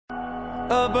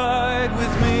Abide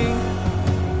with me.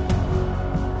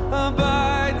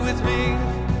 Abide with me.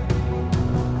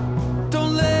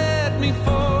 Don't let me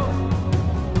fall.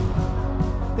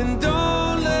 And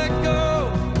don't let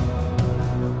go.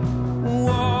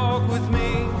 Walk with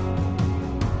me.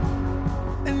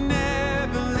 And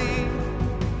never leave.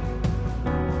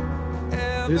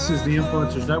 This is the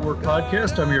Influencers Network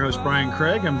podcast. I'm your host, Brian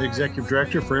Craig. I'm the Executive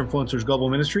Director for Influencers Global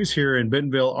Ministries here in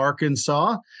Bentonville,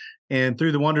 Arkansas. And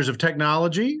through the wonders of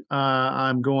technology,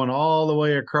 I'm going all the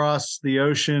way across the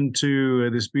ocean to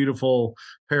this beautiful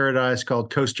paradise called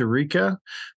Costa Rica,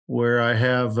 where I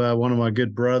have one of my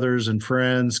good brothers and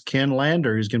friends, Ken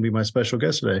Lander, who's going to be my special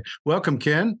guest today. Welcome,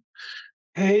 Ken.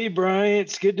 Hey, Brian.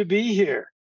 It's good to be here.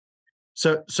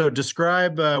 So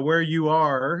describe where you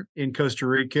are in Costa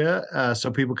Rica,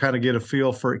 so people kind of get a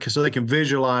feel for it, so they can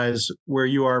visualize where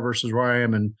you are versus where I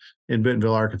am in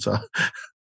Bentonville, Arkansas.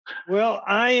 Well,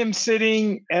 I am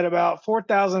sitting at about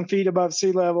 4,000 feet above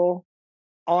sea level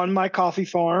on my coffee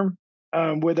farm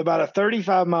with about a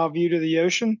 35-mile view to the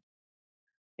ocean.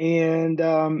 And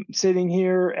sitting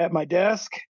here at my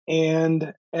desk,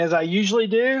 and as I usually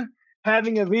do,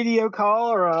 having a video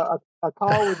call or a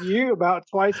call with you about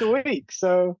twice a week.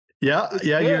 So yeah, good.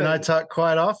 You and I talk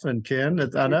quite often, Ken.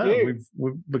 I know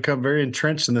we've become very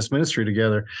entrenched in this ministry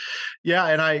together. Yeah,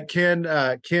 and Ken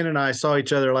and I saw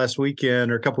each other last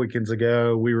weekend or a couple weekends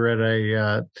ago. We were at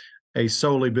a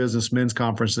Souly Business Men's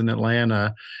Conference in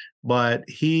Atlanta, but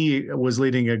he was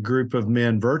leading a group of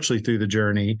men virtually through the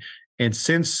journey. And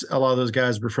since a lot of those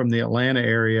guys were from the Atlanta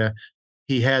area,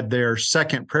 he had their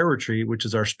second prayer retreat, which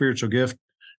is our spiritual gift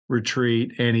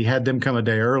retreat, and he had them come a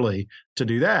day early to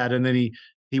do that. And then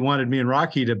he wanted me and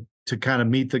Rocky to kind of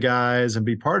meet the guys and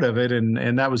be part of it,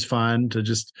 and that was fun to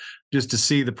just to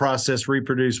see the process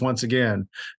reproduced once again,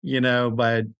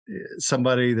 by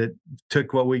somebody that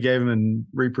took what we gave him and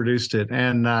reproduced it.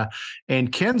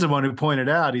 And Ken's the one who pointed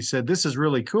out, he said, this is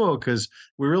really cool because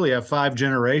we really have 5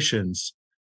 generations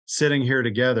sitting here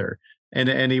together.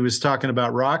 And he was talking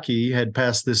about Rocky had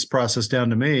passed this process down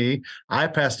to me. I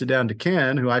passed it down to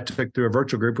Ken, who I took through a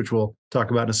virtual group, which we'll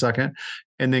talk about in a second.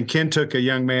 And then Ken took a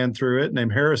young man through it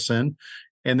named Harrison.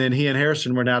 And then he and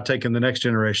Harrison were now taking the next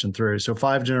generation through. So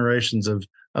 5 generations of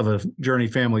a journey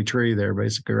family tree there,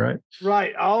 basically, right?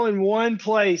 Right. All in one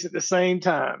place at the same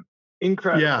time.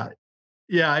 Incredible.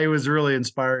 Yeah, it was really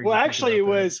inspiring. Well, actually, it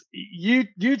was you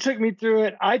took me through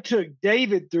it. I took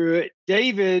David through it.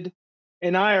 David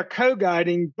and I are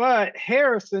co-guiding, but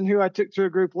Harrison, who I took through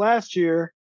a group last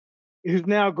year, who's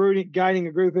now guiding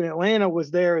a group in Atlanta,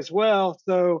 was there as well.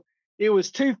 So it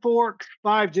was 2 forks,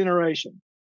 5 generations.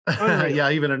 Yeah,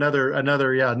 even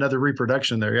another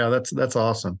reproduction there. Yeah, that's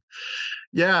awesome.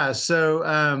 Yeah, so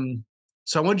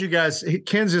I wanted you guys.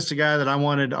 Ken's just a guy that I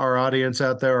wanted our audience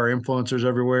out there, our influencers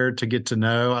everywhere, to get to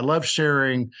know. I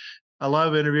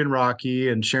love interviewing Rocky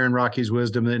and sharing Rocky's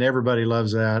wisdom, and everybody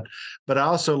loves that. But I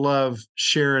also love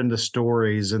sharing the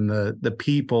stories and the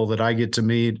people that I get to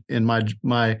meet in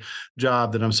my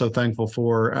job that I'm so thankful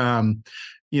for, and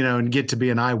get to be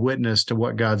an eyewitness to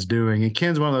what God's doing. And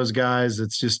Ken's one of those guys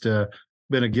that's just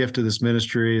been a gift to this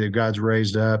ministry that God's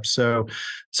raised up. So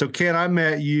Ken, I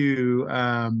met you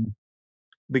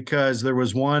because there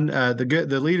was one,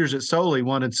 the leaders at Souly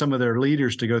wanted some of their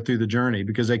leaders to go through the journey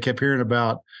because they kept hearing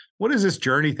about, what is this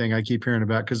journey thing I keep hearing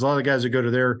about? Because a lot of the guys that go to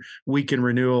their weekend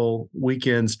renewal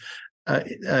weekends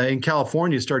in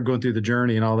California started going through the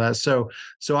journey and all that. So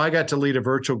I got to lead a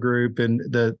virtual group, and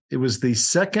it was the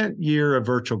second year of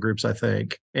virtual groups, I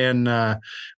think. And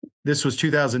this was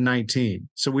 2019.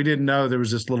 So we didn't know there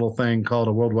was this little thing called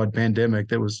a worldwide pandemic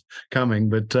that was coming.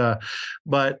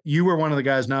 But you were one of the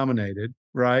guys nominated,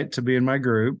 right, to be in my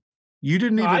group. You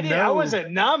didn't even know. I wasn't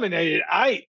nominated.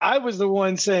 I was the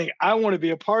one saying I want to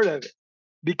be a part of it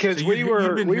because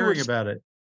you've been hearing about it.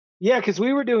 Yeah, because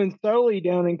we were doing Souly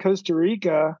down in Costa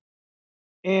Rica,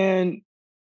 and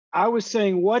I was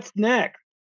saying, what's next?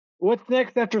 What's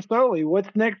next after Souly? What's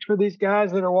next for these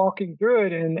guys that are walking through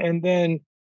it? And then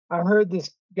I heard this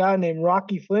guy named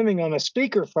Rocky Fleming on a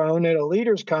speakerphone at a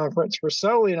leaders conference for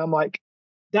Souly, and I'm like,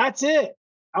 that's it.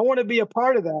 I want to be a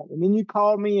part of that. And then you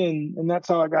called me, and that's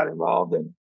how I got involved in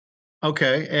it.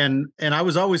 Okay. And I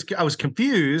was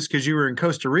confused because you were in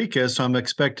Costa Rica. So I'm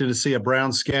expected to see a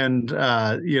brown skinned,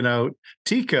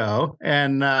 Tico.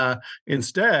 And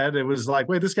instead it was like,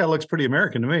 wait, this guy looks pretty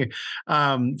American to me.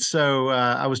 So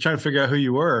I was trying to figure out who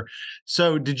you were.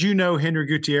 So did you know Henry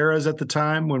Gutierrez at the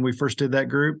time when we first did that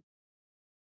group?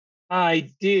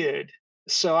 I did.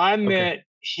 So I met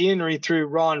Henry through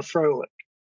Ron Froelich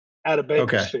out of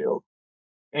Bakersfield.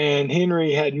 and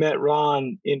Henry had met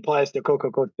Ron in Playa del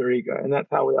Coco, Costa Rica, and that's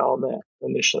how we all met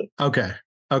initially. Okay.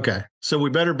 Okay. So we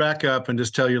better back up and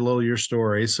just tell you a little of your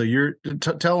story. So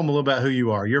tell them a little about who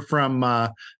you are. You're from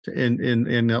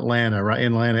in Atlanta, right?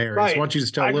 In Atlanta area. So Right. why don't you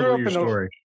just tell I a little grew of up your in story?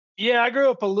 I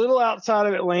grew up a little outside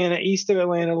of Atlanta, east of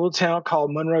Atlanta, a little town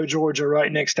called Monroe, Georgia,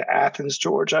 right next to Athens,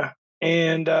 Georgia.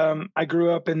 And I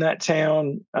grew up in that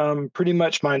town pretty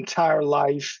much my entire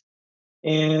life,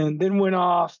 and then went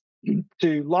off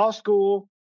to law school,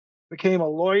 became a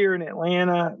lawyer in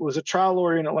Atlanta, was a trial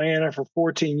lawyer in Atlanta for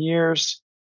 14 years.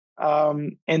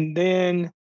 And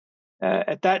then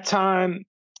at that time,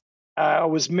 I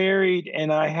was married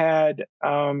and I had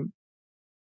 2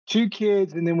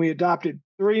 kids, and then we adopted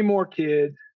 3 more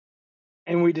kids,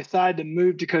 and we decided to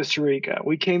move to Costa Rica.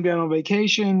 We came down on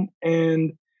vacation,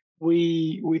 and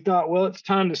we thought, well, it's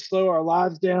time to slow our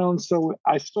lives down. So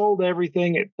I sold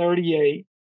everything at 38,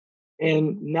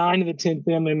 and 9 of the 10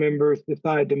 family members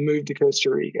decided to move to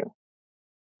Costa Rica.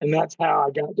 And that's how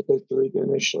I got to Costa Rica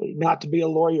initially, not to be a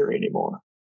lawyer anymore.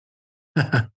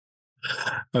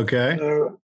 Okay.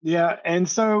 So, yeah. And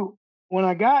so when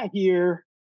I got here,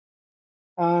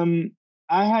 I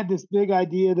had this big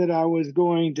idea that I was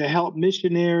going to help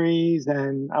missionaries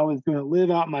and I was going to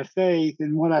live out my faith.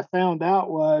 And what I found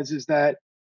out is that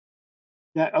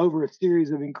over a series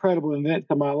of incredible events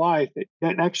in my life,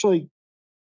 that actually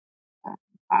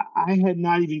I had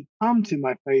not even come to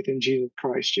my faith in Jesus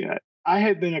Christ yet. I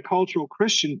had been a cultural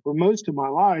Christian for most of my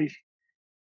life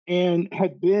and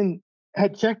had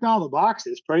checked all the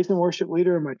boxes, praise and worship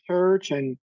leader in my church,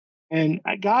 and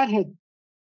God had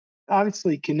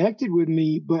obviously connected with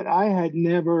me, but I had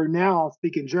never, now I'll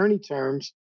speak in journey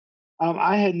terms,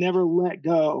 I had never let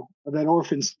go of that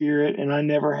orphan spirit, and I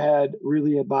never had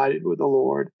really abided with the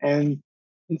Lord. And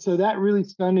so that really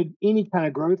stunted any kind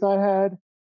of growth I had.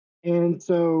 And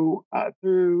so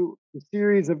through the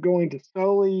series of going to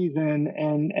Souly's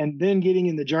and then getting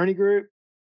in the journey group,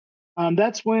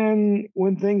 that's when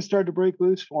things started to break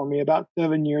loose for me about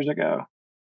 7 years ago.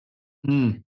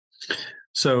 Mm.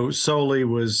 So Souly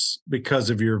was because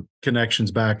of your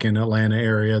connections back in Atlanta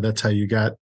area. That's how you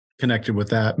got connected with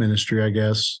that ministry, I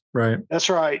guess, right? That's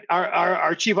right.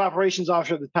 Our chief operations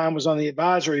officer at the time was on the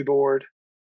advisory board,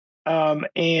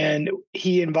 and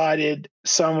he invited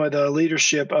some of the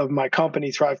leadership of my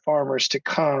company, Thrive Farmers, to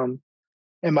come.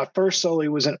 And my first Souly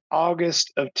was in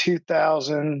August of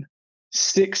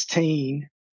 2016.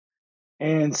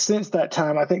 And since that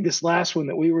time, I think this last one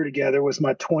that we were together was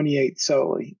my 28th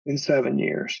Souly in 7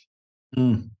 years.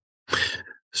 Mm.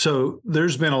 So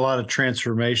there's been a lot of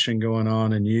transformation going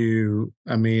on in you.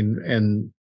 I mean,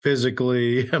 and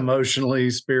physically, emotionally,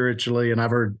 spiritually, and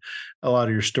I've heard a lot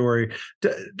of your story.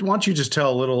 Why don't you just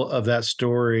tell a little of that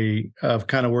story of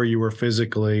kind of where you were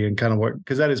physically and kind of what,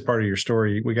 because that is part of your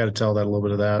story. We got to tell that a little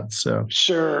bit of that. So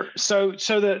Sure. So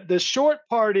the short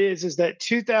part is that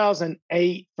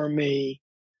 2008 for me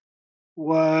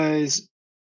was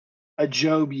a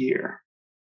Job year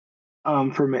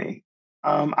for me.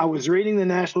 I was reading the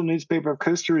national newspaper of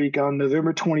Costa Rica on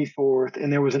November 24th,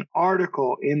 and there was an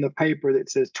article in the paper that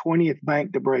says 20th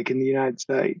bank to break in the United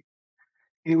States.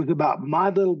 It was about my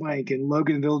little bank in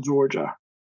Loganville, Georgia.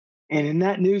 And in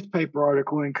that newspaper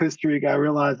article in Costa Rica, I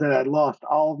realized that I'd lost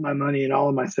all of my money and all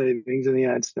of my savings in the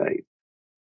United States.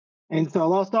 And so I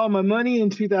lost all my money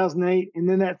in 2008. And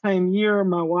then that same year,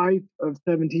 my wife of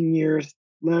 17 years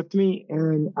left me,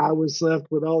 and I was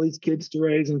left with all these kids to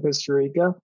raise in Costa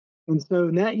Rica. And so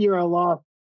in that year, I lost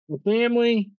my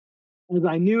family as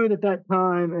I knew it at that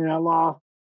time, and I lost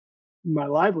my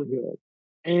livelihood.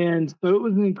 And so it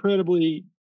was an incredibly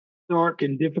dark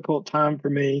and difficult time for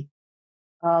me.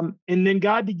 And then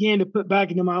God began to put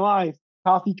back into my life a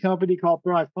coffee company called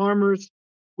Thrive Farmers,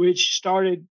 which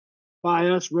started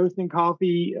by us roasting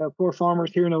coffee for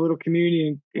farmers here in a little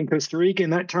community in Costa Rica,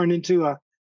 and that turned into a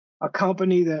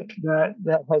company that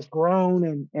has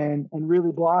grown and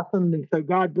really blossomed. And so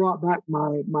God brought back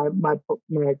my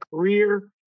career,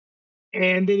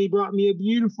 and then He brought me a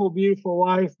beautiful, beautiful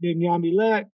wife named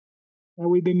Yamilet.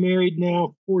 We've been married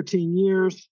now 14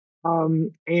 years,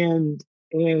 and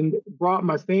brought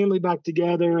my family back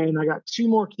together. And I got 2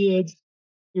 more kids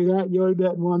through that,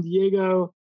 Yoribet and Juan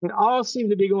Diego. And all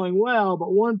seemed to be going well,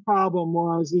 but one problem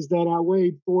is that I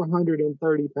weighed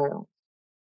 430 pounds.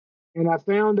 And I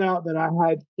found out that I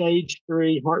had stage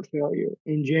 3 heart failure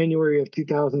in January of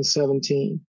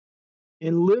 2017,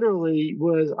 and literally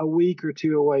was a week or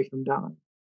 2 away from dying.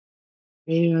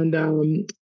 And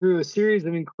through a series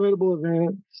of incredible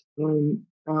events,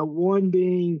 one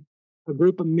being a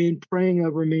group of men praying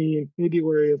over me in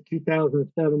February of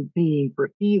 2017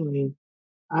 for healing,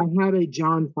 I had a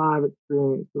John 5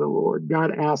 experience with the Lord.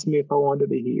 God asked me if I wanted to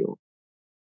be healed.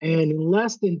 And in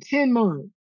less than 10 months,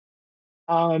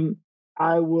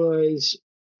 I was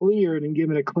cleared and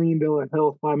given a clean bill of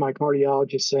health by my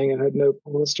cardiologist saying I had no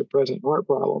past or present heart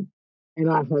problem. And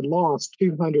I had lost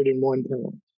 201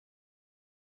 pounds.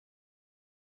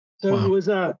 So Wow. it was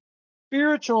a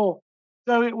spiritual.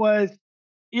 So it was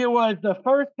the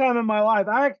first time in my life.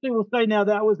 I actually will say now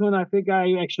that was when I think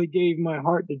I actually gave my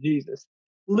heart to Jesus.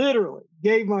 Literally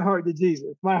gave my heart to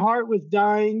Jesus. My heart was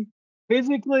dying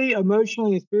physically,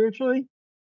 emotionally, and spiritually.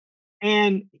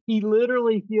 And he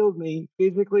literally healed me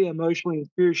physically, emotionally, and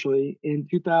spiritually in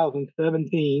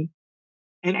 2017.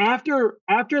 And after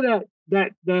that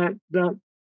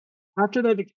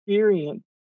experience,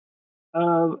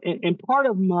 and part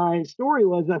of my story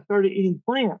was I started eating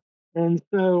plants. And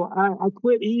so I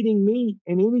quit eating meat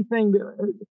and anything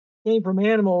that came from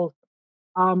animals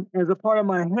as a part of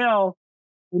my health.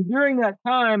 And during that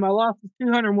time, I lost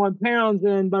 201 pounds.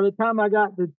 And by the time I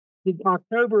got to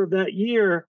October of that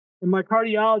year, and my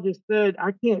cardiologist said,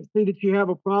 I can't see that you have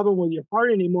a problem with your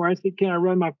heart anymore. I said, can I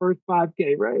run my first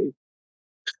 5K race?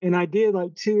 And I did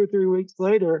like 2 or 3 weeks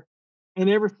later. And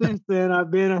ever since then, I've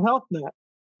been a health nut.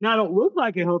 Now, I don't look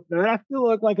like a health nut. I still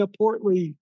look like a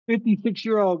portly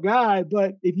 56-year-old guy.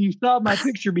 But if you saw my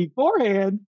picture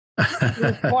beforehand, it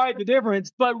was quite the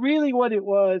difference. But really what it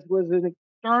was an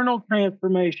external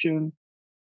transformation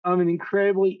of an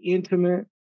incredibly intimate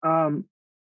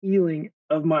healing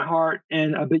of my heart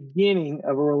and a beginning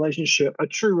of a relationship, a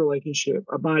true relationship,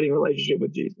 abiding relationship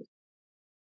with Jesus.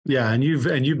 Yeah, and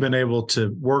you've been able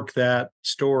to work that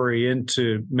story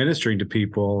into ministering to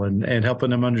people and helping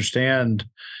them understand,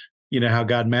 how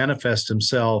God manifests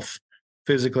himself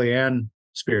physically and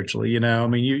spiritually. I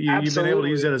mean, you've been able to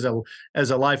use it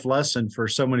as a life lesson for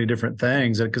so many different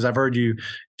things. Because I've heard you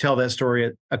tell that story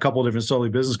at a couple of different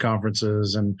Souly Business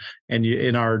conferences and you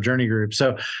in our journey group.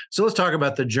 So let's talk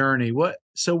about the journey.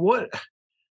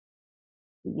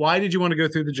 Why did you want to go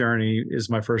through the journey is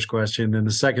my first question. Then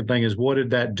the second thing is, what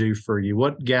did that do for you?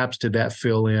 What gaps did that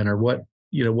fill in, or what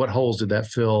holes did that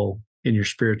fill in your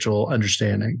spiritual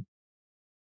understanding?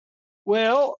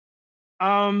 Well,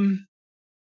 for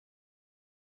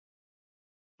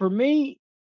me,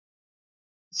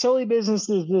 Souly Business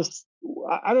is this,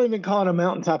 I don't even call it a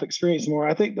mountaintop experience anymore.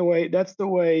 I think that's the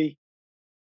way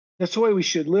we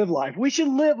should live life. We should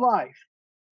live life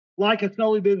like a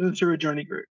Souly Business or a journey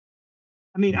group.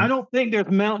 I mean, I don't think there's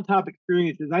mountaintop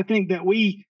experiences. I think that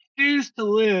we choose to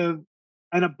live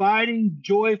an abiding,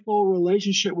 joyful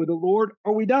relationship with the Lord,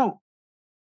 or we don't.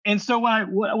 And so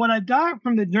what I got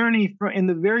from the journey in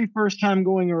the very first time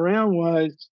going around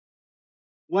was,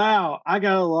 wow, I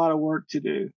got a lot of work to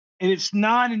do. And it's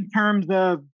not in terms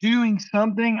of doing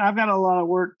something. I've got a lot of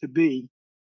work to be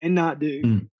and not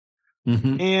do.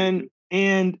 Mm-hmm.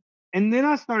 And then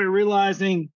I started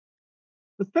realizing,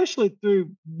 especially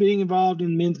through being involved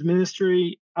in men's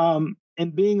ministry, and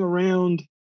being around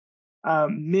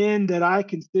men that I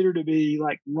consider to be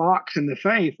like rocks in the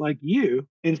faith, like you,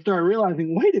 and start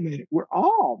realizing, wait a minute, we're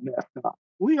all messed up.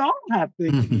 We all have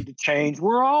things that need to change.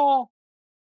 We're all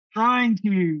trying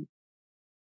to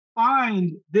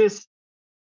find this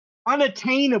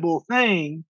unattainable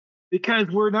thing because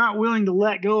we're not willing to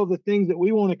let go of the things that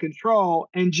we want to control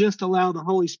and just allow the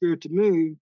Holy Spirit to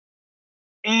move.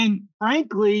 And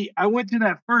frankly, I went to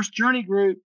that first journey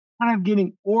group kind of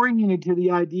getting oriented to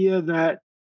the idea that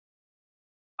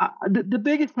the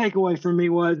biggest takeaway for me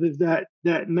is that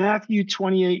Matthew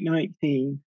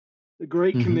 28:19, the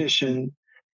Great Commission,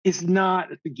 is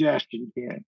not a suggestion,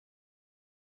 Ken.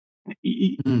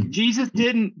 Jesus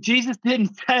didn't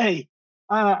say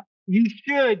you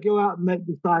should go out and make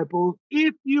disciples.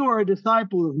 If you are a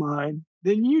disciple of mine,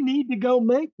 then you need to go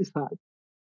make disciples.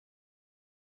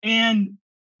 And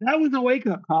that was a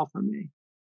wake-up call for me.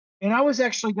 And I was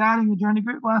actually guiding a journey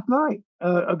group last night.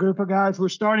 A group of guys were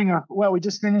starting we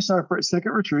just finished our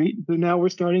second retreat. So now we're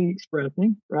starting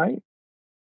expressing, right?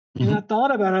 And I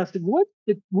thought about it. I said, what's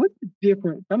the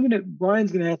difference?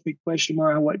 Brian's going to ask me a question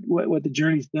tomorrow what the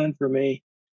journey's done for me.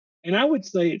 And I would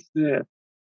say it's this.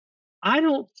 I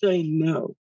don't say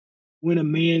no when a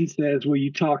man says, will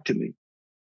you talk to me?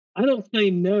 I don't say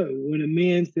no when a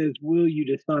man says, will you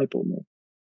disciple me?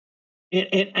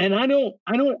 And I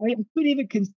couldn't even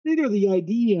consider the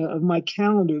idea of my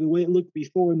calendar the way it looked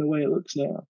before and the way it looks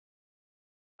now.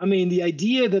 I mean, the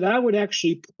idea that I would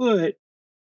actually put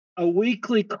a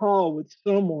weekly call with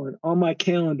someone on my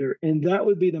calendar, and that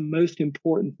would be the most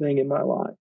important thing in my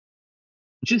life.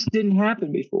 It just didn't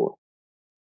happen before.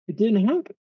 It didn't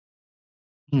happen.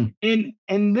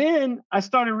 And then I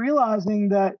started realizing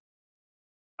that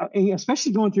and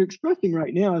especially going through expressing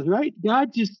right now, is right.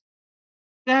 God just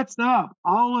sets up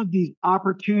all of these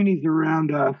opportunities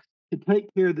around us to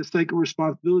take care of the sacred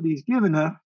responsibility He's given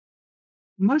us.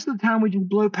 Most of the time, we just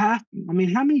blow past them. I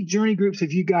mean, how many journey groups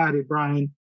have you guided,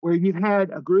 Brian, where you've had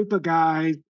a group of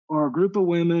guys or a group of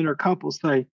women or couples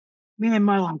say, "Man,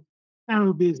 my life's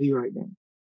so busy right now,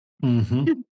 Mm-hmm.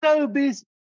 just so busy."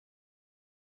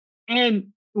 And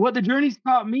what the journey's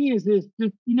taught me is this: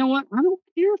 just, you know what? I don't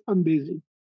care if I'm busy.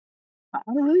 I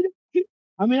really don't care.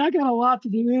 I mean, I got a lot to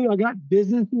do. I got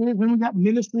businesses and we got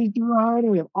ministries to run, and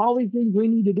we have all these things we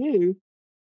need to do.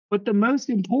 But the most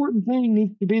important thing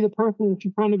needs to be the person that's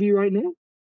in front of you right now.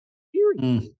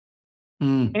 Period.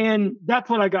 Mm-hmm. And that's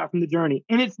what I got from the journey.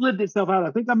 And it's lived itself out.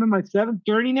 I think I'm in my 7th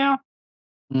journey now.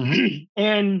 Mm-hmm.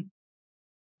 And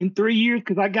in 3 years,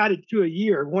 because I got it to a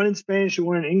year, one in Spanish and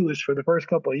one in English for the first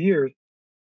couple of years.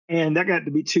 And that got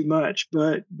to be too much.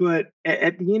 But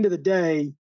at the end of the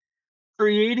day,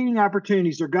 creating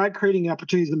opportunities or God creating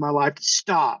opportunities in my life to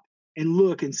stop and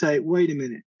look and say, wait a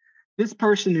minute, this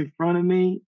person in front of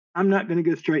me, I'm not going to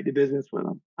go straight to business with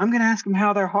them. I'm going to ask them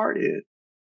how their heart is.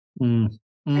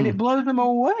 Mm-hmm. And it blows them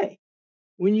away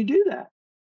when you do that.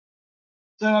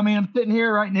 So, I mean, I'm sitting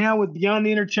here right now with Beyond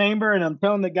the Inner Chamber, and I'm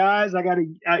telling the guys, I got to,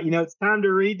 it's time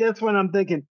to read this one. I'm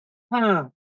thinking,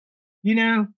 how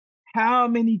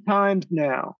many times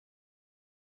now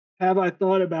have I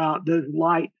thought about those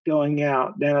lights going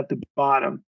out down at the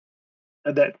bottom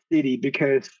of that city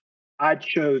because I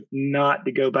chose not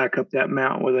to go back up that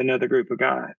mountain with another group of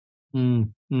guys.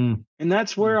 Mm-hmm. And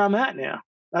that's where I'm at now.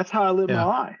 That's how I live my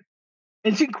life.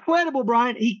 It's incredible,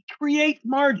 Brian. He creates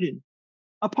margin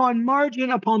upon margin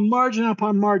upon margin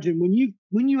upon margin.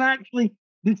 When you actually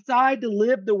decide to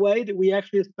live the way that we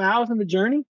actually espouse in the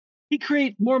journey, He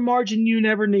creates more margin you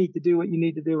never need to do what you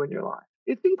need to do in your life.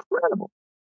 It's incredible.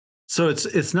 So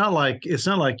it's not like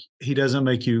He doesn't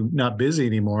make you not busy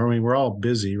anymore. I mean, we're all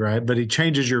busy, right? But He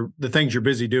changes the things you're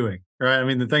busy doing, right? I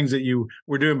mean, the things that you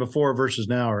were doing before versus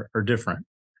now are different.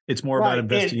 It's more about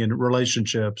investing in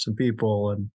relationships and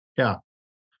people, and yeah.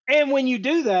 And when you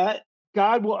do that,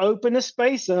 God will open a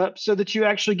space up so that you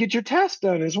actually get your task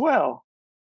done as well.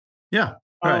 Yeah,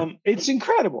 right. It's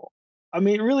incredible. I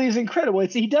mean, it really is incredible.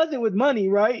 He does it with money,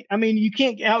 right? I mean, you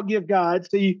can't outgive God.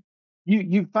 So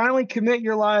you finally commit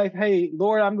your life. Hey,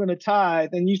 Lord, I'm going to tithe,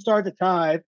 and you start to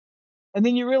tithe, and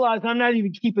then you realize I'm not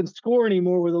even keeping score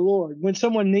anymore with the Lord. When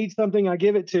someone needs something, I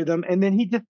give it to them, and then you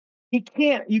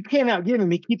can't outgive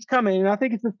Him. He keeps coming, and I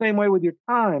think it's the same way with your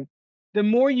time. The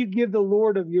more you give the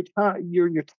Lord of your time,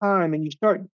 your time, and you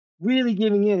start really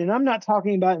giving in, and I'm not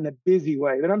talking about in a busy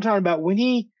way, but I'm talking about when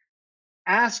He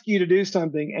asks you to do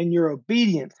something and you're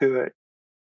obedient to it,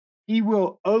 He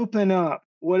will open up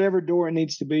whatever door it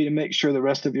needs to be to make sure the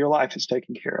rest of your life is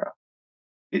taken care of.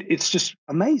 It's just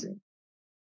amazing.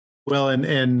 Well,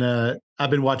 and I've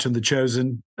been watching The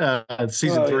Chosen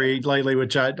season 3 lately,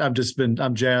 which I'm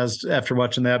jazzed after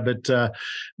watching that.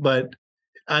 But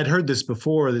I'd heard this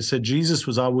before that said Jesus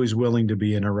was always willing to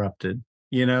be interrupted.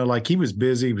 Like He was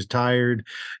busy, He was tired,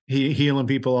 He healing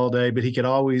people all day, but He could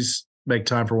always make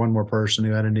time for one more person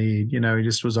who had a need. He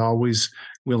just was always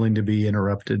willing to be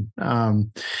interrupted.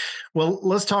 Well,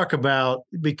 let's talk about,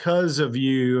 because of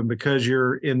you and because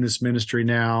you're in this ministry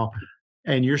now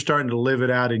and you're starting to live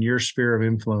it out in your sphere of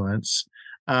influence,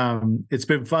 it's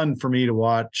been fun for me to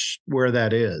watch where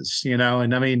that is, and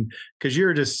I mean, because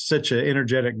you're just such an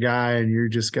energetic guy and you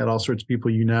just got all sorts of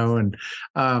people, and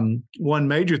one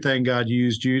major thing God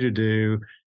used you to do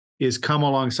is come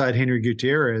alongside Henry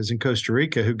Gutierrez in Costa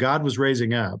Rica, who God was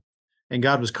raising up, and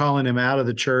God was calling him out of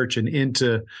the church and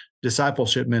into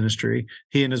discipleship ministry,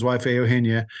 he and his wife,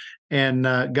 Eugenia. And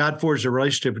God forged a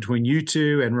relationship between you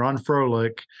two and Ron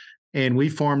Froelich, and we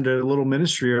formed a little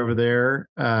ministry over there.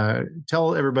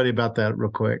 Tell everybody about that real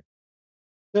quick.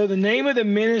 So the name of the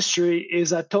ministry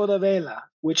is A Toda Vela,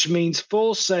 which means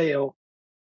full sail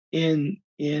in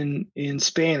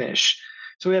Spanish.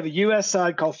 So we have a U.S.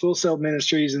 side called Full Sail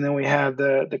Ministries, and then we have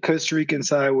the Costa Rican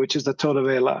side, which is the Toda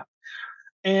Vela.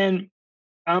 And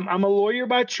I'm a lawyer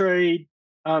by trade.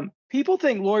 People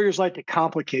think lawyers like to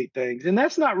complicate things, and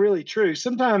that's not really true.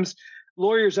 Sometimes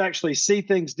lawyers actually see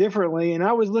things differently. And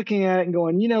I was looking at it and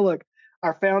going, look,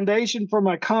 our foundation for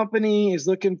my company is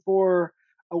looking for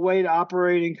a way to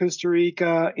operate in Costa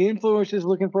Rica. Influence is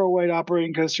looking for a way to operate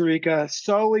in Costa Rica.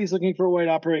 Souly is looking for a way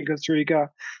to operate in Costa Rica.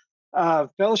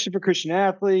 Fellowship for Christian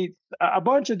Athletes, a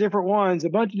bunch of different ones, a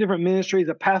bunch of different ministries,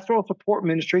 a pastoral support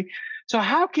ministry. So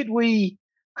how could we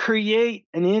create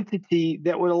an entity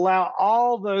that would allow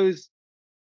all those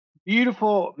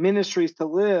beautiful ministries to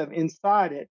live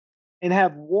inside it and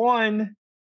have one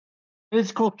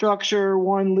physical structure,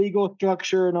 one legal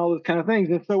structure, and all those kind of things.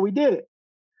 And so we did it.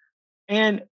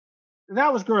 And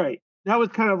that was great. That was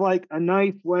kind of like a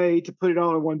nice way to put it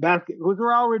all in one basket because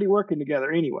we're already working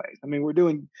together anyways. I mean, we're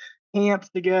doing camps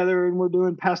together and we're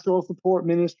doing pastoral support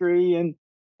ministry and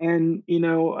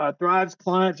Thrive's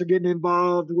clients are getting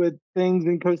involved with things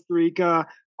in Costa Rica.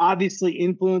 Obviously,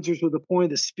 influencers with the point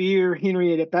of the spear.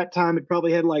 Henry at that time had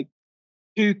probably had like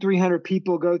 300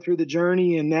 people go through the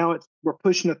journey, and now we're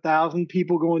pushing 1,000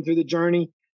 people going through the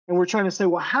journey. And we're trying to say,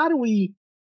 well, how do we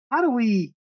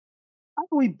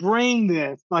bring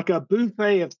this like a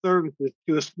buffet of services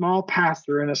to a small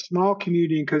pastor in a small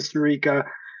community in Costa Rica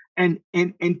and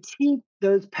teach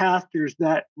those pastors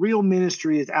that real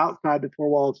ministry is outside the four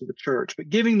walls of the church, but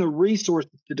giving the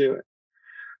resources to do it.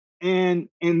 And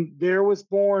there was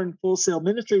born Full Sail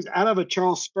Ministries out of a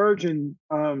Charles Spurgeon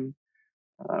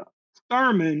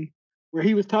sermon where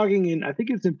he was talking in, I think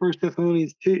it's in First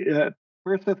Thessalonians,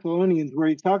 where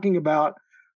he's talking about,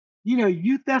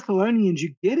 you Thessalonians,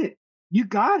 you get it. You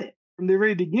got it from the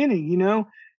very beginning. You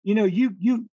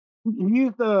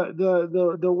use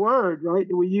the word, right,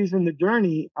 that we use in the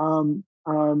journey. Help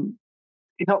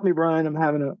me, Brian. I'm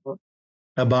having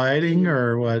Abiding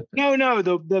or what? No,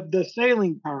 the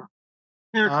sailing term.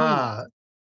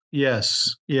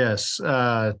 Yes.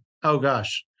 Oh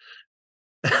gosh.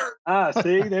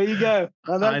 See, there you go.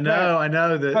 I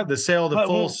know the sail, the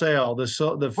full sail, the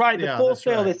full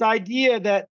sail. Right. This idea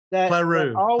that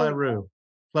Pleru.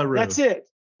 That's it.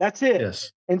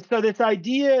 Yes. And so this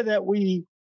idea that we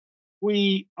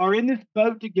are in this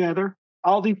boat together,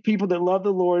 all these people that love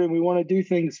the Lord, and we want to do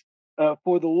things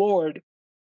for the Lord,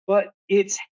 but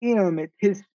it's Him, it's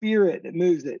His Spirit that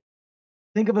moves it.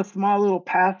 Think of a small little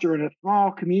pastor in a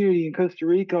small community in Costa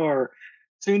Rica or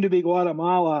soon to be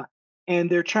Guatemala, and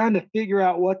they're trying to figure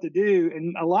out what to do.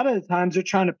 And a lot of the times they're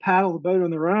trying to paddle the boat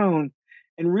on their own.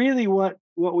 And really what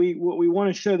we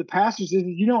want to show the pastors is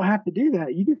you don't have to do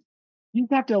that. You just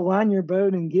have to align your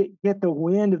boat and get the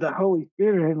wind of the Holy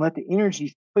Spirit and let the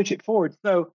energy push it forward.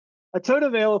 So a total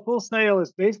veil, a full sail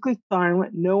is basically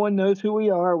silent. No one knows who we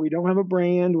are. We don't have a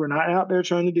brand. We're not out there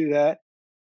trying to do that.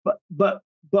 But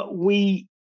we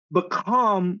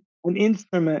become an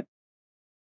instrument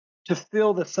to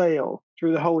fill the sail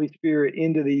through the Holy Spirit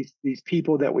into these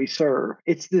people that we serve.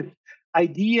 It's this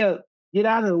idea, get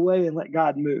out of the way and let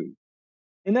God move.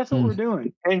 And that's what we're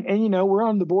doing. And we're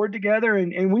on the board together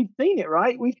and we've seen it,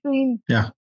 right? We've seen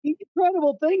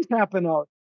incredible things happen.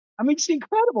 Just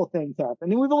incredible things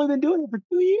happen. And we've only been doing it for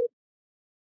 2 years.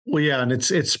 Well, yeah, and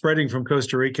it's spreading from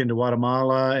Costa Rica into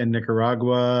Guatemala and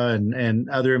Nicaragua and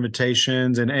other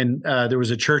invitations. And there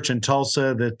was a church in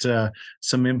Tulsa that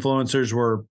some influencers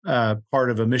were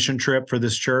part of a mission trip for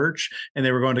this church, and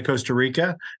they were going to Costa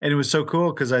Rica. And it was so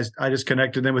cool because I just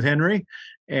connected them with Henry,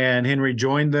 and Henry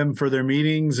joined them for their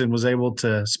meetings and was able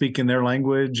to speak in their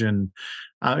language. And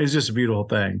it was just a beautiful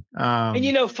thing.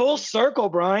 And full circle,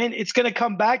 Brian, it's going to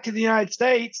come back to the United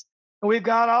States. And we've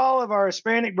got all of our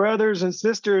Hispanic brothers and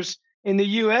sisters in the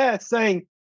U.S. saying,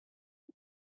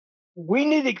 we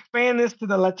need to expand this to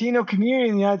the Latino community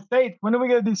in the United States. When are we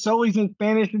going to do Souly's in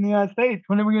Spanish in the United States?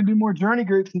 When are we going to do more journey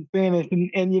groups in Spanish?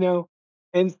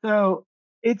 And so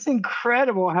it's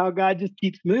incredible how God just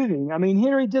keeps moving. I mean,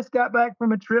 Henry just got back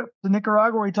from a trip to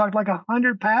Nicaragua where he talked to like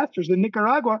 100 pastors in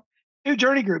Nicaragua. 2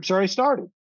 journey groups already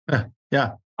started.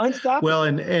 Yeah. Unstoppable. Well,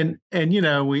 and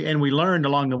we learned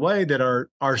along the way that our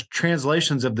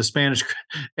translations of the Spanish,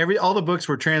 all the books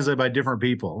were translated by different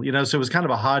people, so it was kind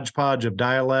of a hodgepodge of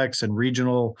dialects and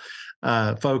regional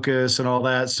focus and all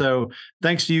that. So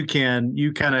thanks to you, Ken,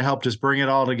 you kind of helped us bring it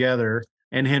all together,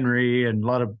 and Henry and a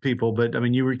lot of people. But I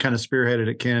mean, you were kind of spearheaded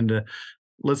it, Ken, to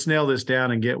let's nail this down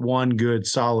and get one good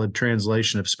solid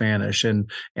translation of Spanish.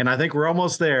 And I think we're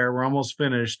almost there. We're almost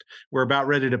finished. We're about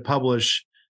ready to publish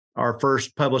our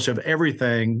first publish of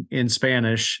everything in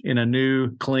Spanish in a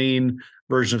new, clean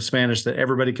version of Spanish that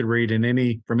everybody could read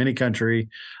from any country.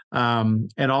 And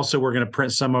also we're going to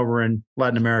print some over in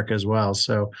Latin America as well.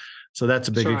 So that's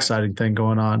a big, exciting thing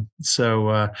going on.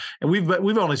 So, and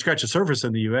we've only scratched the surface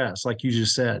in the US, like you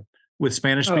just said, with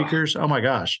Spanish speakers. Oh my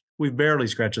gosh, we've barely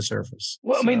scratched the surface.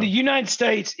 Well, I mean, the United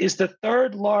States is the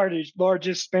third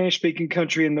largest Spanish speaking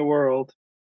country in the world,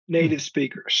 native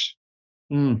speakers.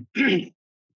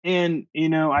 And,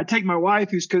 I take my wife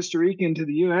who's Costa Rican to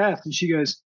the U.S. and she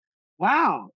goes,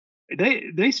 wow,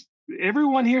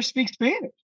 everyone here speaks Spanish.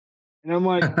 And I'm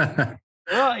like,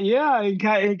 well, yeah, it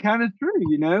kind of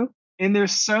true, and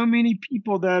there's so many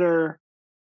people that are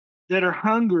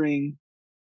hungering.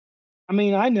 I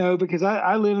mean, I know because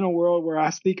I live in a world where I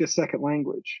speak a second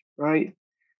language, right?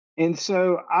 And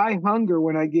so I hunger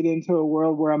when I get into a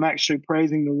world where I'm actually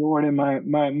praising the Lord in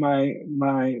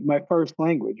my first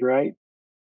language, right?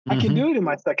 I can Mm-hmm. do it in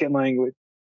my second language,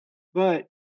 but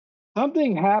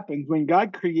something happens when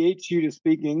God creates you to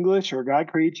speak English or God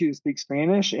creates you to speak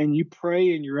Spanish and you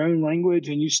pray in your own language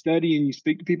and you study and you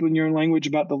speak to people in your own language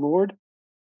about the Lord.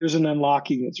 There's an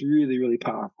unlocking that's really, really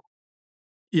powerful.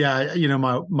 Yeah,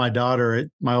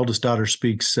 my oldest daughter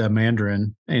speaks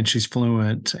Mandarin, and she's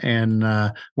fluent, and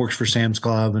works for Sam's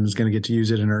Club, and is going to get to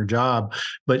use it in her job.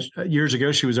 But years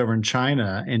ago, she was over in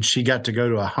China, and she got to go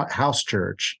to a house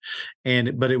church,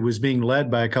 but it was being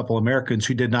led by a couple Americans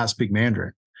who did not speak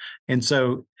Mandarin, and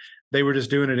so they were just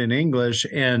doing it in English.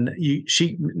 And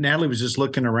Natalie was just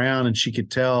looking around, and she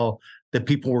could tell that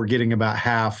people were getting about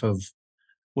half of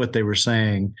what they were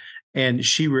saying. And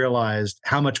she realized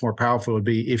how much more powerful it would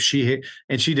be if she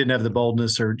didn't have the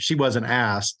boldness, or she wasn't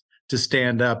asked to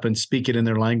stand up and speak it in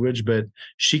their language, but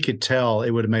she could tell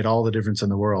it would have made all the difference in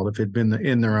the world if it'd been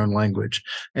in their own language.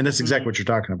 And that's exactly what you're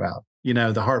talking about,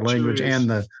 the heart Sure language is. and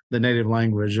the native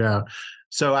language. Yeah.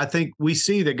 So I think we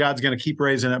see that God's going to keep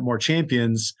raising up more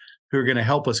champions who are going to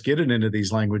help us get it into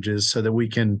these languages so that we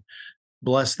can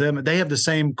bless them. They have the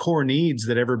same core needs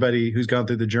that everybody who's gone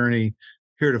through the journey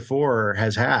heretofore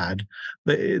has had.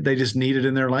 They just need it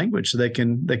in their language so they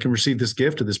can receive this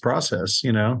gift of this process,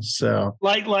 So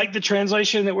Like the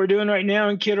translation that we're doing right now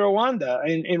in Rwanda,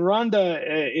 in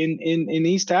Rwanda, in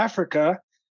East Africa.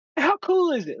 How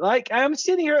cool is it? Like, I'm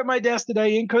sitting here at my desk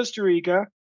today in Costa Rica.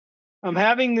 I'm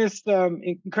having this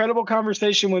incredible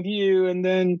conversation with you, and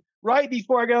then right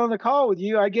before I get on the call with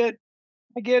you, I get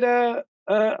a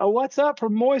WhatsApp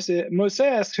from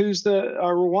Moses, who's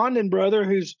our Rwandan brother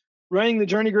who's running the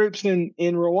journey groups in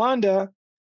Rwanda,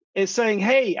 is saying,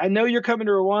 "Hey, I know you're coming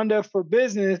to Rwanda for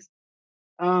business.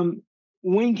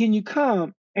 When can you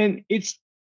come?" And it's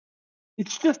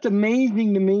just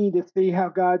amazing to me to see how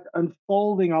God's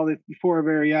unfolding all this before our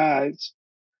very eyes,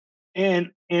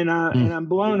 and I'm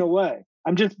blown away.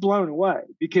 I'm just blown away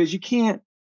because you can't,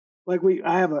 like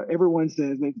everyone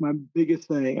says, it's my biggest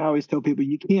thing. I always tell people,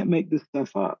 you can't make this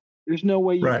stuff up. There's no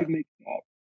way you right. could make it up.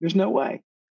 There's no way.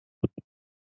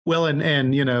 Well, and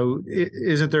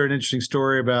isn't there an interesting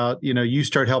story about, you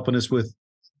start helping us with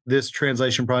this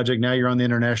translation project. Now you're on the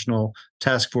international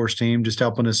task force team, just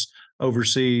helping us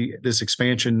oversee this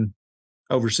expansion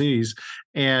overseas.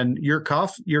 And your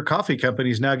coffee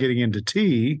company is now getting into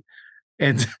tea,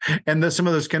 and some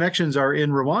of those connections are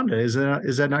in Rwanda. Is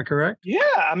that not correct? Yeah,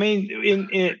 I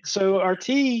mean, so our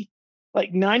tea,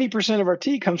 like 90% of our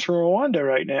tea comes from Rwanda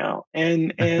right now,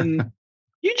 and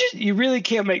you really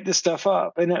can't make this stuff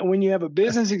up. And when you have a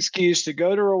business excuse to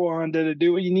go to Rwanda to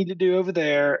do what you need to do over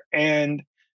there, and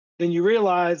then you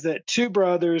realize that two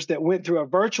brothers that went through a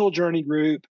virtual journey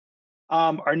group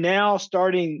are now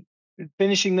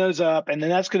finishing those up, and then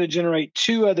that's going to generate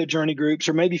two other journey groups,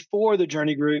 or maybe four other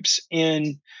journey groups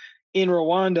in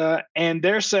Rwanda, and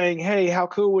they're saying, "Hey, how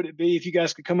cool would it be if you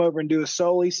guys could come over and do a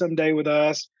Souly someday with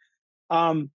us?"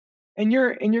 And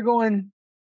you're going,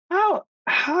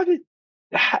 how did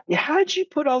you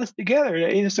put all this together?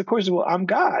 And it's, of course, well, I'm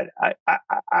God.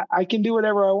 I can do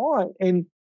whatever I want, and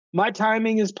my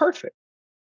timing is perfect.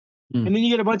 Mm. And then you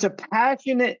get a bunch of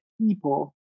passionate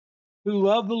people who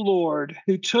love the Lord,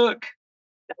 who took.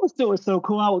 That was still so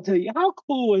cool. I will tell you, how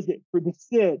cool is it to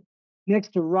sit next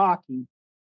to Rocky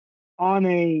on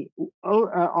a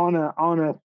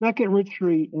second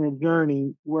retreat in a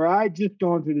journey where I just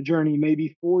gone through the journey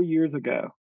maybe 4 years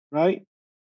ago, right?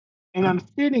 And I'm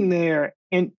sitting there,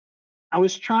 and I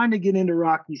was trying to get into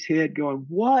Rocky's head, going,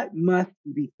 "What must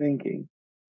he be thinking?"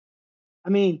 I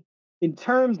mean, in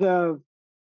terms of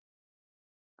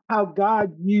how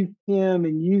God used him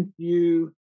and used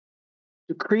you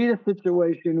to create a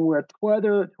situation where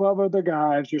 12 other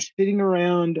guys are sitting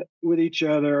around with each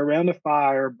other around a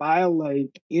fire by a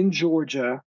lake in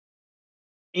Georgia,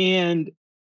 and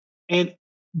and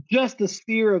just the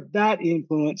sphere of that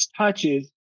influence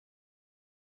touches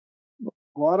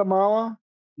Guatemala,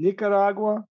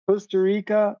 Nicaragua, Costa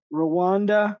Rica,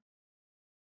 Rwanda.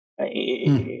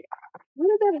 Mm. How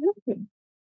did that happen?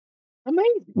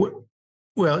 Amazing.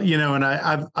 Well, and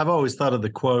I've always thought of the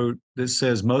quote that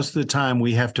says, most of the time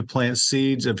we have to plant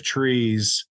seeds of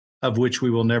trees of which we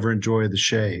will never enjoy the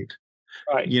shade.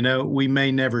 Right. We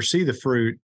may never see the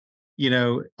fruit,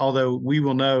 although we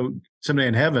will know someday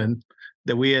in heaven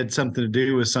that we had something to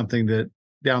do with something that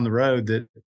down the road, that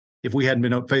if we hadn't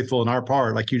been faithful in our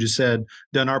part, like you just said,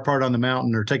 done our part on the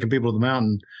mountain or taking people to the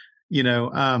mountain,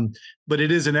 but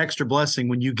it is an extra blessing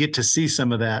when you get to see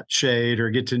some of that shade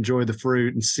or get to enjoy the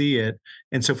fruit and see it.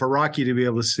 And so for Rocky to be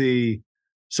able to see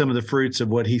some of the fruits of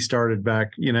what he started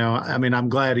back. I mean, I'm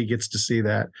glad he gets to see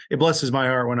that. It blesses my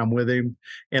heart when I'm with him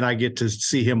and I get to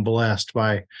see him blessed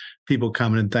by people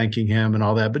coming and thanking him and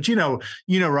all that. But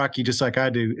Rocky, just like I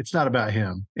do, it's not about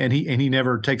him, and he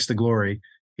never takes the glory.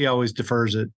 He always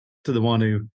defers it to the one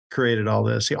who created all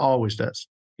this. He always does.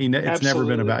 It's never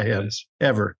been about him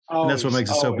ever. Always, and that's what makes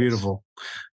it so beautiful.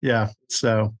 Yeah.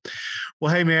 So,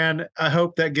 well, hey man, I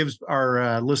hope that gives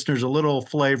our listeners a little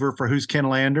flavor for who's Ken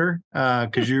Lander.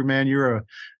 Cause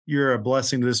you're a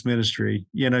blessing to this ministry.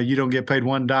 You don't get paid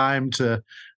one dime to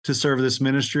serve this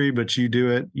ministry, but you do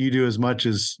it. You do as much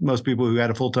as most people who had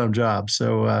a full-time job.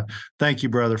 So, thank you,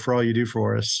 brother, for all you do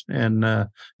for us. And,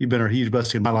 you've been a huge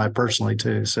blessing in my life personally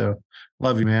too. So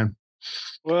love you, man.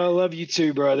 Well, I love you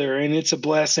too, brother, and it's a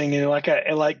blessing. And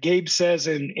like Gabe says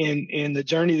in the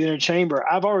Journey to the Inner Chamber,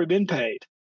 I've already been paid.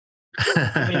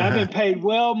 I mean, I've been paid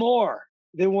well more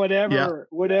than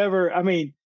whatever. I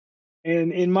mean,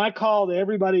 and in my call to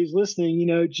everybody who's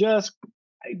listening, just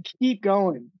keep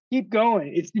going.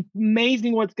 It's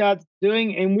amazing what God's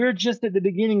doing, and we're just at the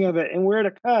beginning of it, and we're at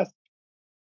a cusp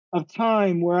of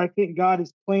time where I think God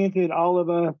has planted all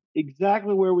of us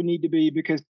exactly where we need to be,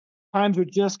 because times are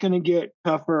just going to get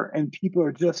tougher and people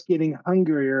are just getting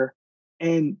hungrier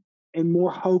and more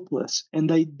hopeless, and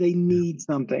they need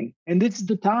something. And this is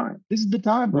the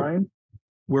time. Brian.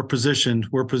 We're positioned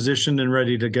and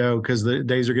ready to go, because the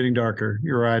days are getting darker.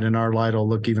 You're right. And our light will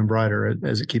look even brighter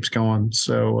as it keeps going.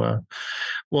 So,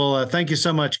 thank you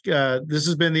so much. This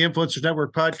has been the Influencers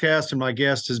Network podcast, and my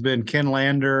guest has been Ken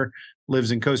Lander.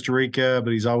 Lives in Costa Rica,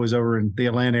 but he's always over in the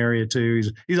Atlanta area too.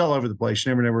 He's all over the place.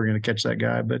 You never know where we're going to catch that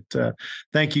guy. But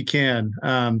thank you, Ken.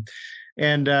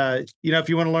 If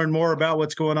you want to learn more about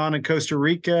what's going on in Costa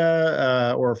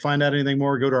Rica or find out anything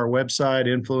more, go to our website,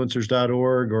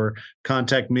 influencers.org, or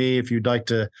contact me if you'd like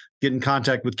to get in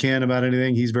contact with Ken about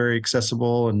anything. He's very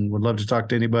accessible and would love to talk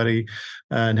to anybody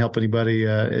and help anybody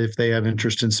if they have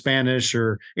interest in Spanish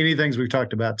or any things we've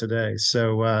talked about today.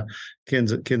 So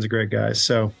Ken's a great guy.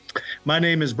 So my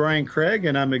name is Brian Craig,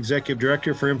 and I'm Executive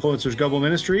Director for Influencers Global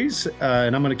Ministries.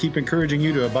 And I'm going to keep encouraging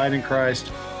you to abide in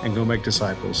Christ and go make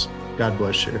disciples. God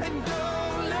bless you.